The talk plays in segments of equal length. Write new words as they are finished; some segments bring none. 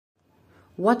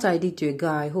What I did to a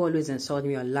guy who always insulted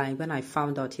me online when I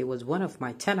found out he was one of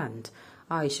my tenants.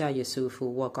 Aisha Yesufu,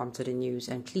 welcome to the news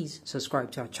and please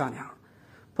subscribe to our channel.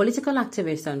 Political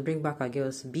activist and Bring Back Our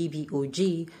Girls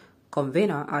BBOG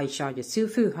convener Aisha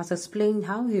Yesufu has explained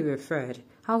how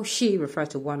she referred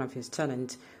to one of his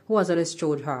tenants who has always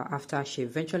told her after she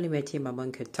eventually met him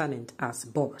among her tenants as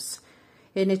boss.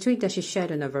 In a tweet that she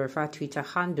shared on a verified Twitter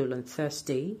handle on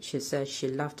Thursday, she said she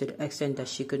laughed to the extent that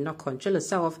she could not control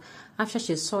herself after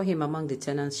she saw him among the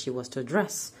tenants she was to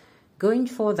address. Going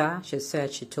further, she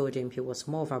said she told him he was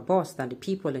more of a boss than the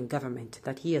people in government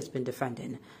that he has been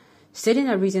defending. Stating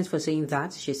her reasons for saying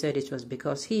that, she said it was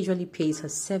because he usually pays her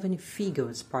 7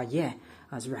 figures per year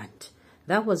as rent.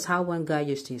 That was how one guy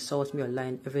used to insult me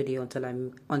online every day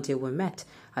until we met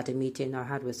at a meeting I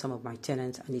had with some of my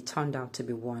tenants, and it turned out to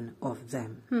be one of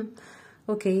them.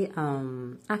 Okay,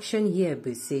 action here,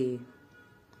 we say,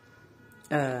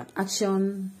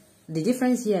 action, the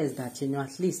difference here is that,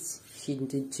 at least she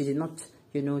did not,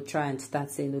 try and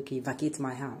start saying, okay, vacate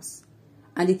my house.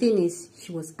 And the thing is,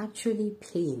 she was actually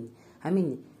paying,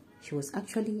 she was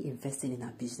actually investing in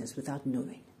her business without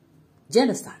knowing. Do you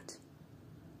understand?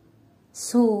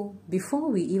 So, before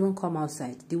we even come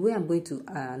outside, the way I'm going to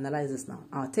analyze this now,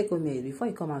 I'll take on me before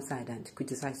you come outside and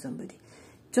criticize somebody,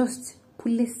 just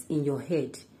place in your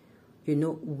head,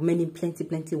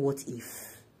 plenty what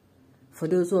if. For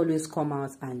those who always come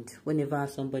out and whenever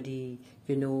somebody,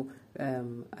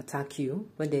 attack you,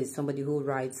 when there's somebody who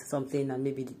writes something and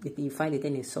maybe you find it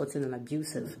insulting and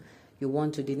abusive, the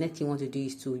next thing you want to do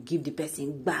is to give the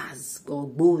person bars or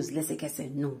bows, let's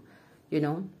say, no,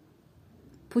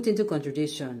 put into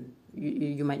contradiction,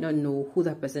 you might not know who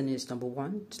that person is, number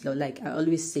one. Like I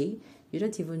always say, you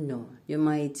don't even know. You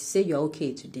might say you're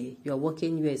okay today, you're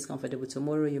working where it's comfortable.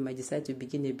 Tomorrow you might decide to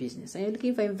begin a business and you're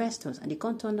looking for investors, and they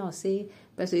can't turn out say,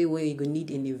 person where you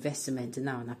need an investment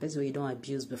now, and a person where you don't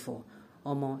abuse before,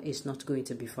 or more, it's not going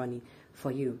to be funny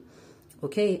for you.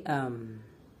 Okay,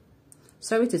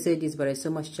 sorry to say this, but I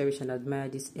so much cherish and admire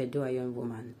this young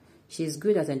woman. She is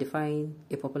good at identifying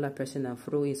a popular person and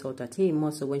throw insult at him,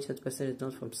 more so when that person is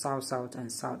not from South and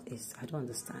Southeast. I don't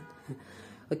understand.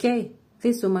 Okay,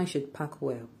 this woman should pack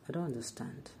well. I don't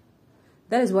understand.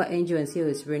 That is what NGO and CEO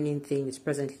is running things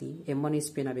presently, a money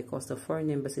spinner because the foreign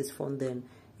embassies fund them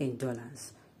in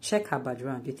dollars. Check her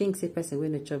background. You think, say, person will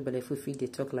not talk, but if we they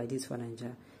talk like this for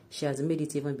Nigeria, she has made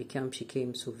it even become she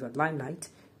came to the limelight.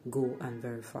 Go and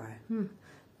verify.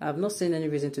 I've not seen any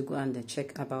reason to go and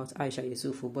check about Aisha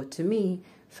Yesufu, but to me,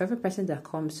 for every person that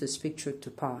comes to speak truth to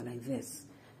power like this,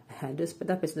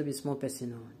 that person will be a small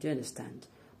person. Do you understand?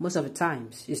 Most of the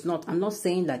times, it's not. I'm not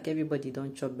saying like everybody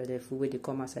don't chop belly food where they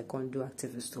come as I can't do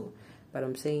activist too, but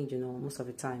I'm saying most of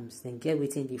the times then get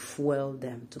within the fuel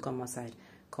them to come outside,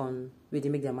 really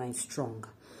make their mind strong.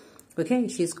 Okay,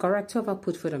 she's correct. Whoever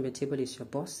put food on your table is your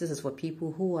boss. This is for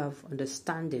people who have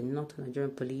understanding, not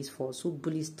Nigerian police force, who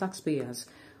bullies taxpayers,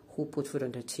 who put food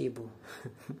on the table.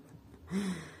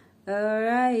 All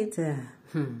right.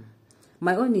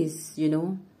 My own is,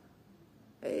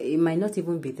 it might not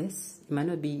even be this. It might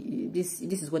not be this.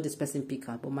 This is what this person pick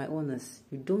up. But my own is,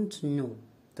 you don't know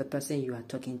the person you are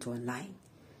talking to online.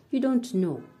 You don't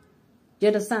know. You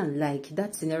understand? Like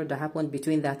that scenario that happened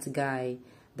between that guy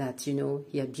that,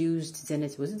 he abused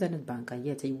Zenith, was it Zenith Bank, and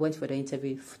yet he went for the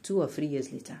interview 2 or 3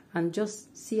 years later. And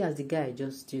just see as the guy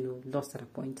just, lost at a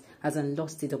point, as in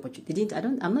lost the opportunity.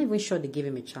 I'm not even sure they gave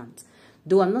him a chance.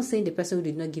 Though I'm not saying the person who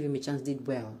did not give him a chance did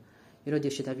well. They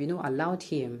should have, allowed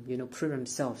him, prove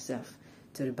himself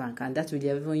to the bank. And that would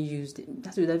have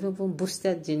even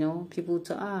boosted, people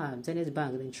to, Zenith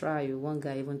Bank, then try. One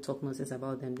guy even talk nonsense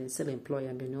about them, then still employ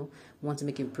him, want to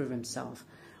make him prove himself.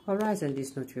 Alright, on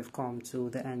this note, we've come to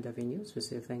the end of the news. We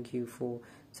say thank you for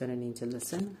tuning in to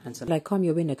listen. And so, come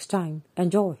your way next time.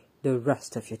 Enjoy the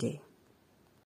rest of your day.